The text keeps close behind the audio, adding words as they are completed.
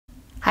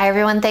Hi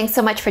everyone, thanks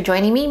so much for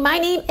joining me. My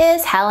name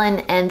is Helen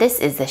and this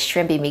is the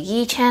Shrimpy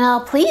McGee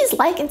channel. Please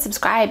like and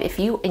subscribe if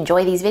you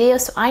enjoy these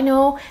videos so I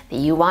know that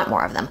you want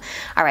more of them.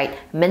 All right,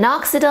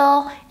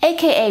 minoxidil,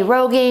 aka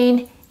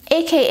Rogaine,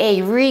 aka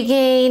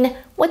Rogaine.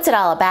 What's it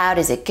all about?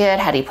 Is it good?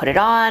 How do you put it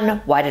on?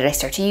 Why did I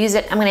start to use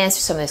it? I'm gonna answer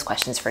some of those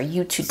questions for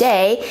you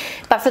today.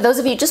 But for those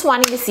of you just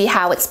wanting to see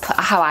how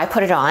I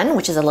put it on,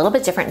 which is a little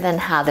bit different than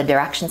how the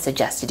directions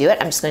suggest to do it,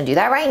 I'm just gonna do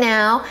that right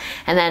now.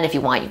 And then if you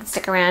want, you can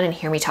stick around and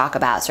hear me talk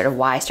about sort of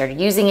why I started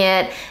using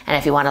it. And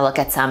if you wanna look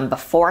at some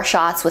before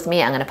shots with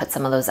me, I'm gonna put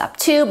some of those up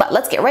too, but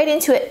let's get right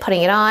into it,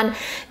 putting it on.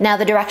 Now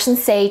the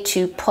directions say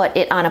to put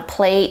it on a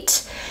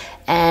plate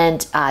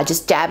and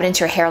just dab it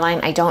into your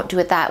hairline. I don't do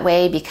it that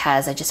way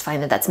because I just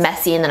find that that's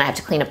messy and then I have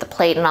to clean up the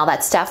plate and all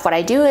that stuff. What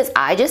I do is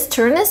I just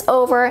turn this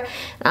over and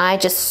I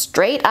just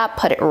straight up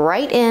put it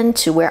right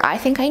into where I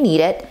think I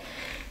need it.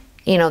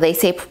 You know, they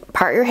say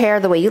part your hair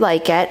the way you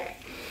like it,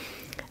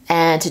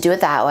 and to do it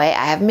that way,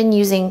 I haven't been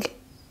using,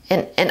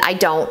 and I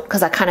don't,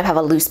 because I kind of have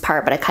a loose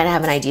part, but I kind of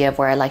have an idea of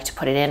where I like to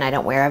put it in. I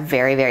don't wear a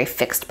very, very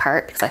fixed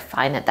part because I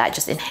find that that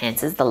just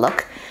enhances the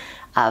look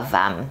of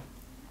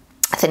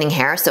thinning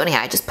hair. So anyhow,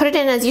 I just put it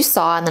in as you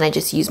saw, and then I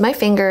just use my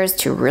fingers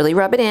to really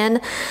rub it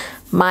in.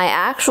 My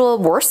actual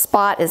worst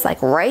spot is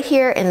like right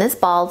here in this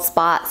bald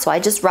spot. So I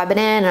just rub it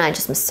in and I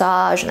just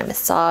massage and I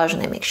massage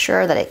and I make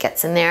sure that it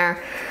gets in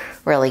there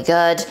really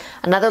good.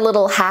 Another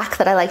little hack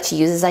that I like to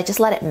use is I just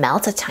let it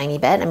melt a tiny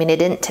bit. I mean, I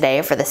didn't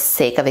today for the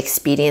sake of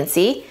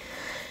expediency,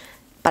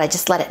 but I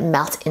just let it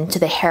melt into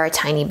the hair a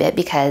tiny bit,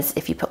 because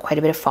if you put quite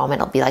a bit of foam,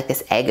 it'll be like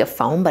this egg of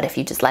foam. But if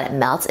you just let it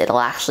melt,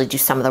 it'll actually do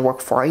some of the work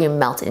for you,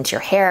 melt into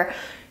your hair.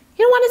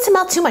 You don't want it to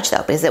melt too much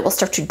though, because it will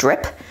start to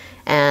drip,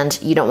 and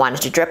you don't want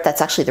it to drip. That's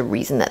actually the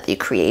reason that you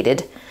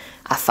created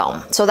a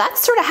foam. So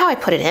that's sort of how I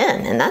put it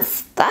in, and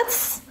that's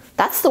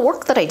the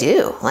work that I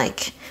do.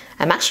 Like,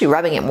 I'm actually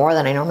rubbing it more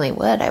than I normally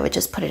would. I would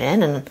just put it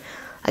in, and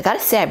I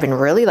gotta say, I've been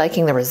really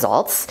liking the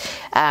results.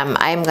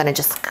 I'm gonna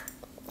just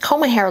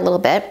comb my hair a little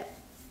bit,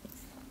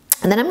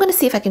 and then I'm gonna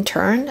see if I can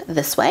turn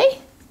this way.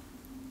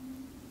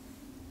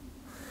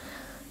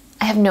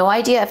 I have no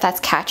idea if that's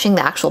catching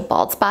the actual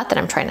bald spot that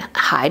I'm trying to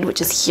hide, which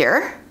is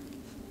here.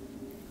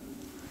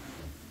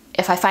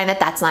 If I find that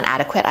that's not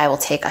adequate, I will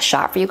take a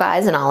shot for you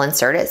guys and I'll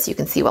insert it so you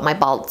can see what my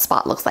bald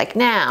spot looks like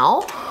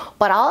now.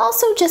 But I'll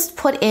also just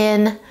put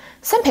in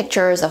some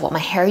pictures of what my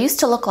hair used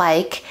to look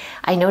like.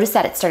 I noticed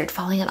that it started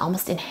falling out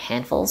almost in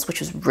handfuls, which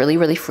was really,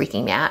 really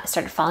freaking me out. It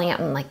started falling out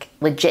in like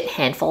legit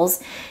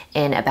handfuls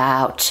in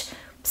about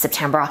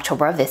September,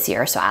 October of this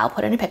year. So I'll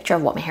put in a picture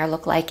of what my hair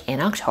looked like in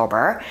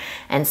October.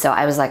 And so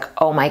I was like,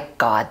 oh my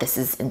God, this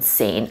is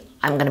insane.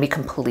 I'm gonna be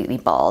completely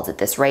bald at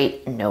this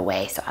rate. No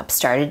way. So I've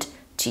started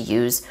to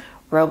use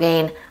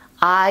Rogaine.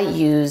 I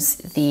use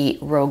the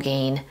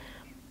Rogaine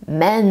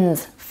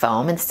men's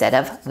foam instead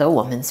of the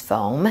woman's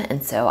foam.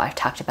 And so I've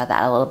talked about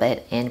that a little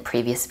bit in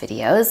previous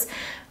videos.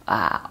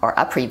 Or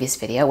a previous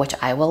video, which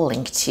I will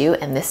link to,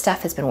 and this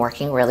stuff has been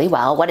working really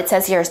well. What it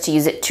says here is to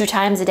use it 2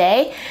 times a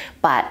day,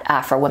 but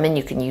for women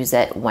you can use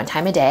it 1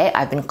 time a day.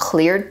 I've been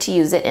cleared to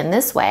use it in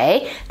this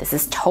way. This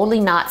is totally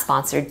not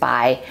sponsored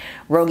by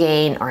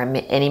Rogaine or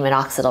any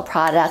minoxidil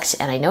product,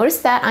 and I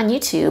noticed that on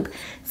YouTube,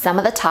 some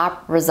of the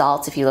top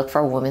results, if you look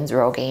for women's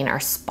Rogaine, are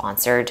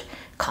sponsored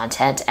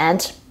content,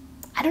 and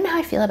I don't know how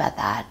I feel about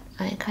that.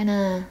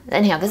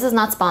 Anyhow, this is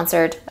not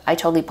sponsored. I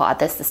totally bought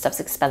this. This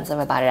stuff's expensive.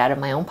 I bought it out of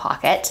my own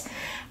pocket.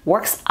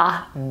 Works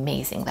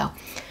amazing though.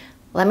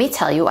 Let me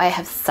tell you, I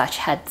have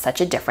had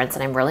such a difference,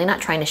 and I'm really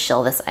not trying to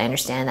shill this. I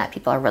understand that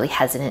people are really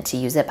hesitant to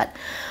use it, but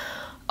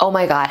oh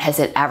my God, has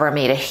it ever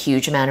made a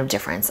huge amount of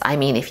difference. I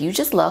mean, if you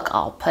just look,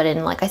 I'll put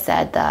in, like I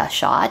said, the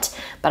shot,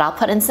 but I'll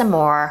put in some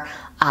more.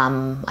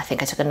 I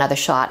think I took another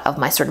shot of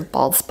my sort of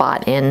bald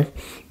spot in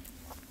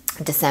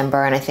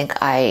December, and I think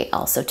I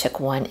also took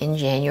one in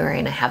January,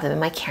 and I have them in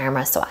my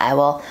camera, so I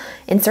will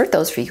insert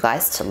those for you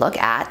guys to look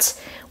at.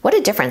 What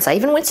a difference. I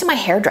even went to my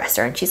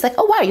hairdresser and she's like,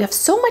 oh wow, you have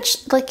so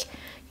much, like,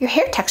 your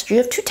hair texture, you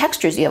have 2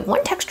 textures. You have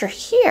one texture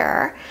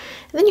here,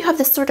 and then you have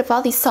this sort of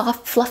all these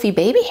soft fluffy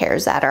baby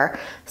hairs that are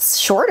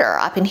shorter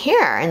up in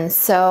here. And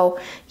so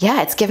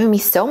yeah, it's given me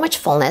so much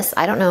fullness.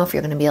 I don't know if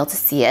you're gonna be able to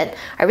see it.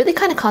 I really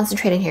kind of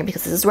concentrate in here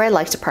because this is where I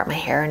like to part my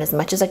hair, and as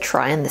much as I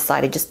try on this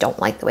side, I just don't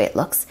like the way it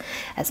looks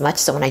as much.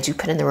 So when I do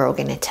put in the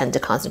Rogaine, I tend to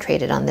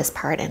concentrate it on this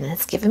part, and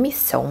it's given me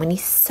so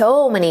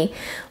many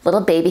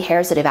little baby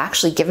hairs that have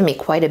actually given me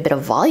quite a bit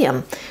of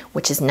volume,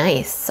 which is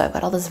nice. So I've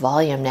got all this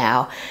volume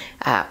now,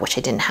 which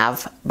I didn't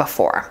have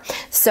before.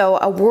 So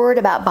a word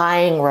about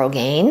buying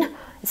Rogaine.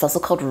 It's also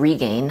called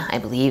Rogaine, I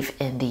believe,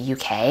 in the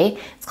UK.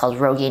 It's called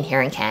Rogaine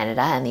here in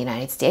Canada and the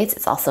United States.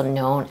 It's also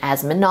known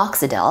as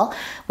minoxidil,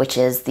 which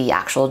is the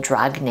actual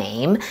drug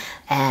name.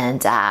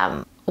 And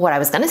what I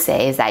was gonna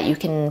say is that you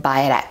can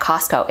buy it at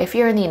Costco. If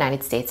you're in the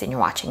United States and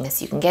you're watching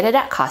this, you can get it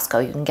at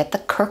Costco. You can get the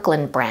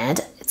Kirkland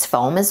brand. It's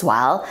foam as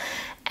well.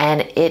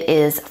 And it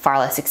is far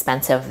less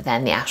expensive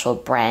than the actual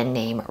brand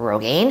name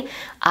Rogaine.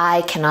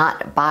 I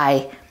cannot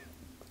buy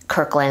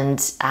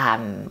Kirkland,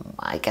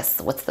 I guess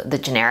what's the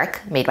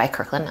generic made by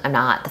Kirkland.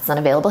 That's not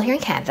available here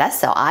in Canada.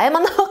 So I am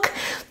on the hook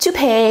to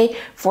pay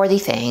for the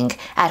thing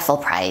at full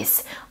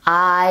price.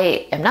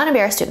 I am not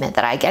embarrassed to admit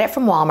that I get it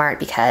from Walmart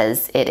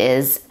because it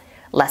is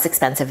less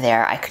expensive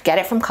there. I could get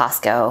it from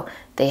Costco.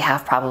 They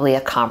have probably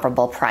a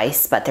comparable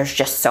price, but there's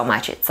just so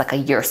much. It's like a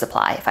year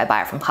supply if I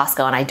buy it from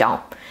Costco, and I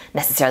don't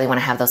necessarily want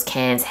to have those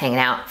cans hanging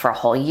out for a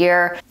whole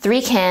year.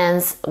 3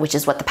 cans, which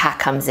is what the pack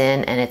comes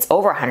in, and it's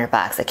over $100.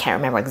 I can't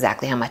remember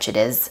exactly how much it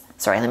is.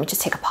 Sorry, let me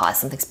just take a pause.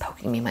 Something's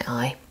poking me in my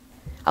eye.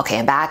 Okay,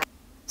 I'm back.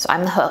 So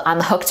I'm on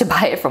the hook to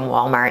buy it from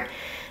Walmart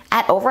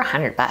at over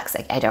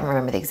 $100. I don't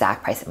remember the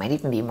exact price. It might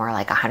even be more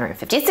like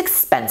 $150. It's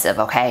expensive,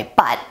 okay?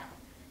 But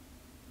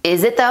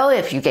is it though?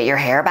 If you get your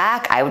hair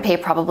back, I would pay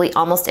probably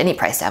almost any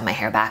price to have my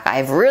hair back.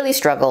 I've really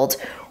struggled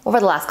over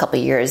the last couple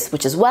of years,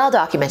 which is well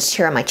documented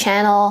here on my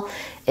channel,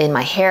 in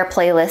my hair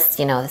playlist.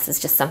 You know, this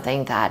is just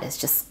something that is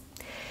just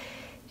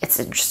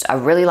a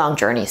really long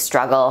journey,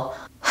 struggle.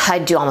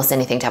 I'd do almost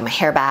anything to have my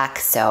hair back.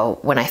 So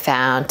when I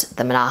found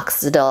the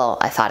minoxidil,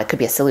 I thought it could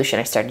be a solution.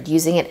 I started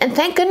using it, and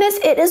thank goodness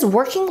it is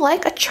working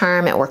like a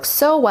charm. It works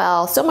so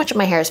well. So much of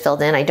my hair is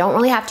filled in. I don't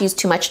really have to use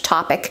too much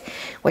Topic,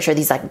 which are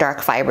these like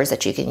dark fibers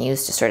that you can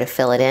use to sort of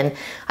fill it in.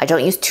 I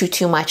don't use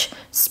too much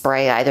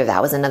spray either.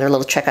 That was another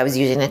little trick I was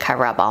using to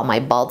cover up all my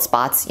bald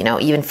spots, you know,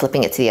 even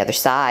flipping it to the other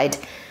side,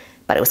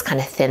 but it was kind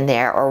of thin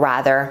there, or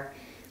rather,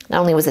 not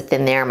only was it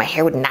thin there, my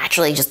hair would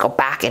naturally just go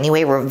back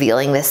anyway,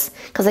 revealing this,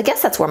 because I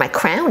guess that's where my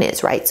crown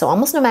is, right? So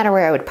almost no matter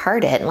where I would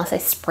part it, unless I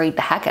sprayed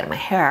the heck out of my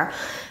hair,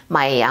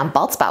 my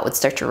bald spot would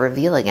start to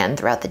reveal again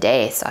throughout the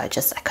day. So I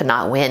could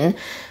not win.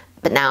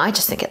 But now I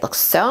just think it looks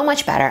so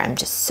much better. I'm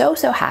just so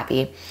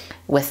happy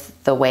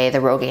with the way the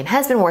Rogaine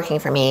has been working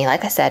for me.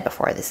 Like I said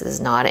before, this is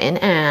not an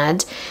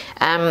ad.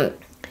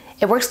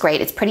 It works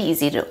great. It's pretty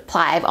easy to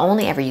apply. I've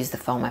only ever used the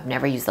foam. I've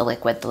never used the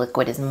liquid. The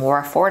liquid is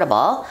more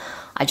affordable.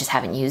 I just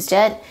haven't used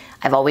it.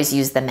 I've always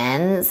used the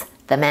men's.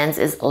 The men's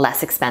is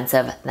less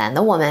expensive than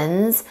the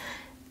women's.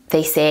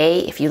 They say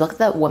if you look at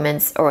the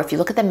women's, or if you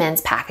look at the men's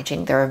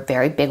packaging, there are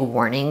very big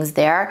warnings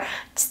there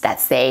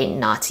that say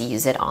not to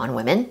use it on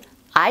women.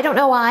 I don't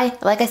know why.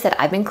 Like I said,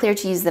 I've been cleared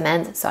to use the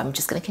men's, so I'm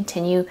just gonna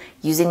continue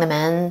using the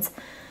men's.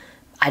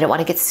 I don't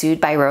want to get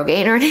sued by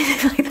Rogaine or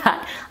anything like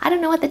that. I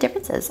don't know what the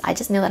difference is. I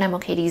just know that I'm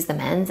okay to use the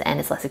men's and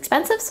it's less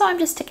expensive, so I'm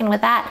just sticking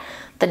with that.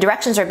 The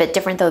directions are a bit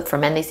different though. For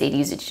men, they say to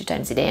use it 2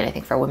 times a day, and I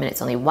think for women,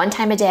 it's only 1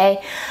 time a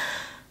day.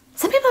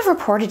 Some people have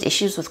reported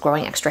issues with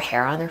growing extra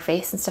hair on their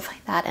face and stuff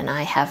like that, and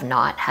I have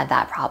not had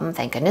that problem,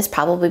 thank goodness,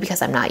 probably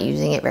because I'm not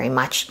using it very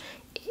much.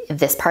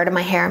 This part of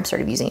my hair, I'm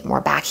sort of using it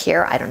more back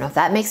here. I don't know if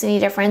that makes any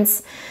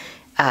difference.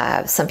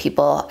 Some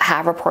people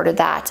have reported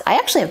that. I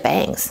actually have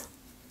bangs.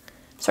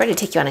 Sorry to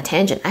take you on a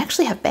tangent. I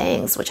actually have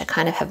bangs, which I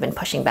kind of have been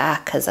pushing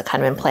back because I've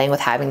kind of been playing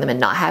with having them and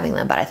not having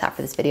them. But I thought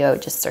for this video, I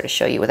would just sort of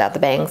show you without the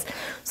bangs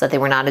so that they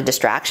were not a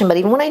distraction. But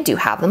even when I do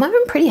have them, I've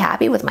been pretty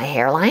happy with my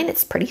hairline.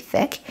 It's pretty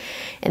thick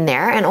in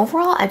there. And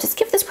overall, I just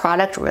give this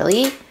product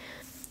really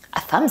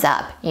a thumbs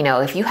up. You know,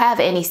 if you have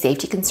any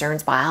safety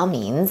concerns, by all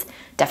means,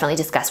 definitely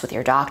discuss with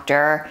your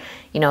doctor.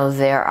 You know,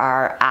 there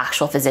are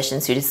actual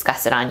physicians who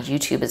discuss it on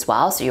YouTube as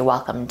well, so you're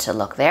welcome to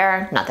look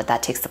there. Not that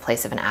that takes the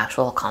place of an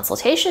actual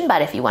consultation,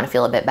 but if you want to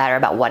feel a bit better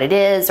about what it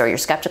is, or you're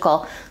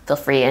skeptical, feel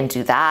free and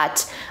do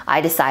that.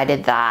 I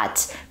decided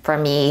that for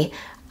me,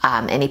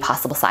 any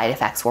possible side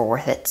effects were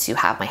worth it to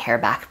have my hair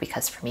back,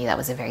 because for me that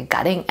was a very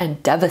gutting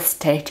and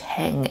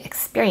devastating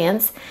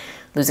experience.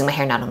 Losing my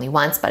hair not only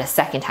once, but a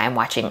second time,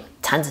 watching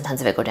tons and tons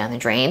of it go down the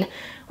drain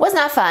was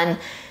not fun.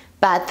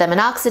 But the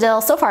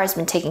minoxidil so far has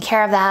been taking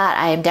care of that.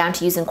 I am down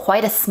to using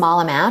quite a small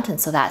amount,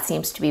 and so that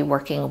seems to be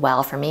working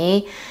well for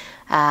me.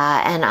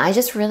 And I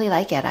just really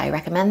like it. I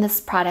recommend this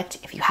product.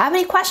 If you have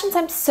any questions,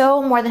 I'm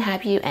so more than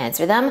happy to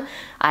answer them.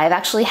 I've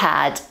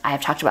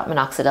talked about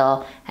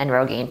minoxidil and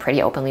Rogaine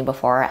pretty openly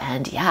before,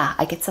 and yeah,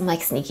 I get some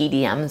like sneaky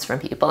DMs from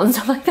people and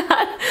stuff like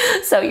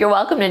that. So you're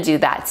welcome to do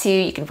that too.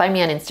 You can find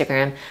me on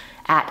Instagram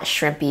at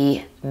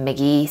Shrimpy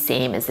McGee,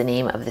 same as the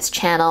name of this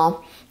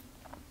channel.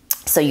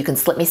 So you can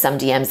slip me some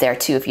DMs there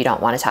too if you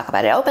don't want to talk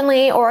about it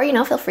openly, or, you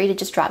know, feel free to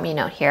just drop me a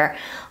note here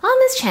on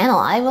this channel.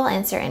 I will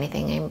answer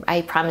anything.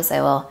 I promise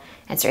I will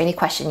answer any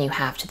question you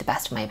have to the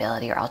best of my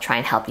ability, or I'll try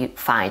and help you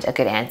find a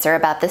good answer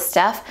about this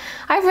stuff.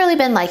 I've really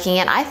been liking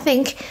it. I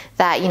think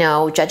that, you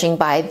know, judging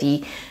by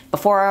the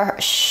before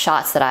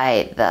shots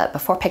that the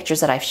before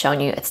pictures that I've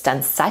shown you, it's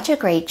done such a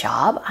great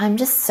job. I'm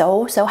just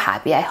so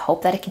happy. I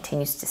hope that it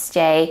continues to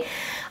stay.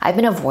 I've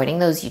been avoiding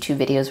those YouTube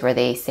videos where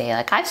they say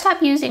like, I've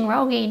stopped using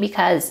Rogaine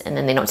because, and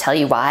then they don't tell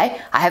you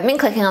why. I haven't been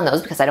clicking on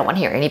those because I don't want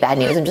to hear any bad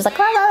news. I'm just like,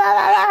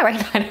 right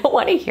now, I don't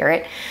want to hear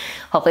it.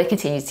 Hopefully it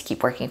continues to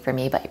keep working for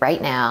me. But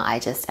right now, I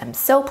just am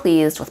so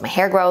pleased with my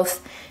hair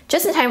growth.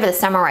 Just in time for the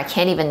summer where I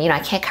can't even, you know, I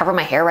can't cover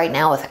my hair right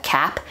now with a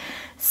cap.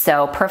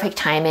 So perfect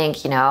timing,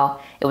 you know.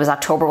 It was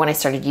October when I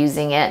started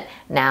using it.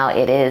 Now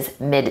it is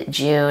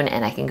mid-June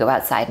and I can go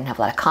outside and have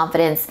a lot of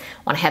confidence.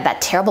 When I had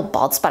that terrible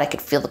bald spot, I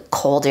could feel the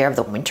cold air of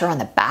the winter on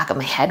the back of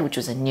my head, which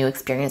was a new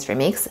experience for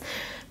me.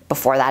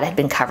 Before that, it had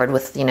been covered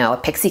with, you know, a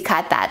pixie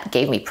cut that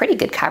gave me pretty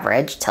good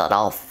coverage till it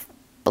all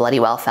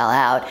bloody well fell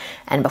out.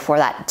 And before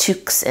that,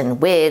 toques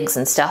and wigs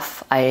and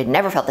stuff. I had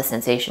never felt the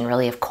sensation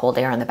really of cold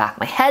air on the back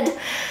of my head.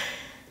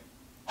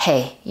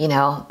 Hey, you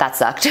know, that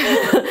sucked.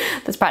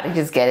 This product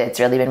is good. It's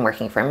really been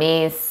working for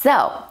me.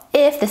 So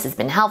if this has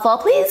been helpful,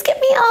 please give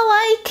me a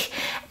like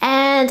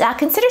and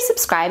consider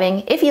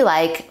subscribing if you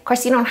like. Of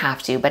course, you don't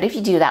have to, but if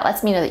you do, that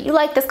lets me know that you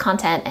like this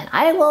content and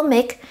I will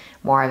make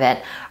more of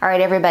it. All right,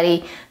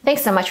 everybody,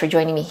 thanks so much for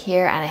joining me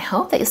here, and I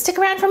hope that you'll stick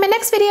around for my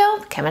next video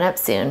coming up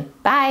soon.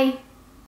 Bye.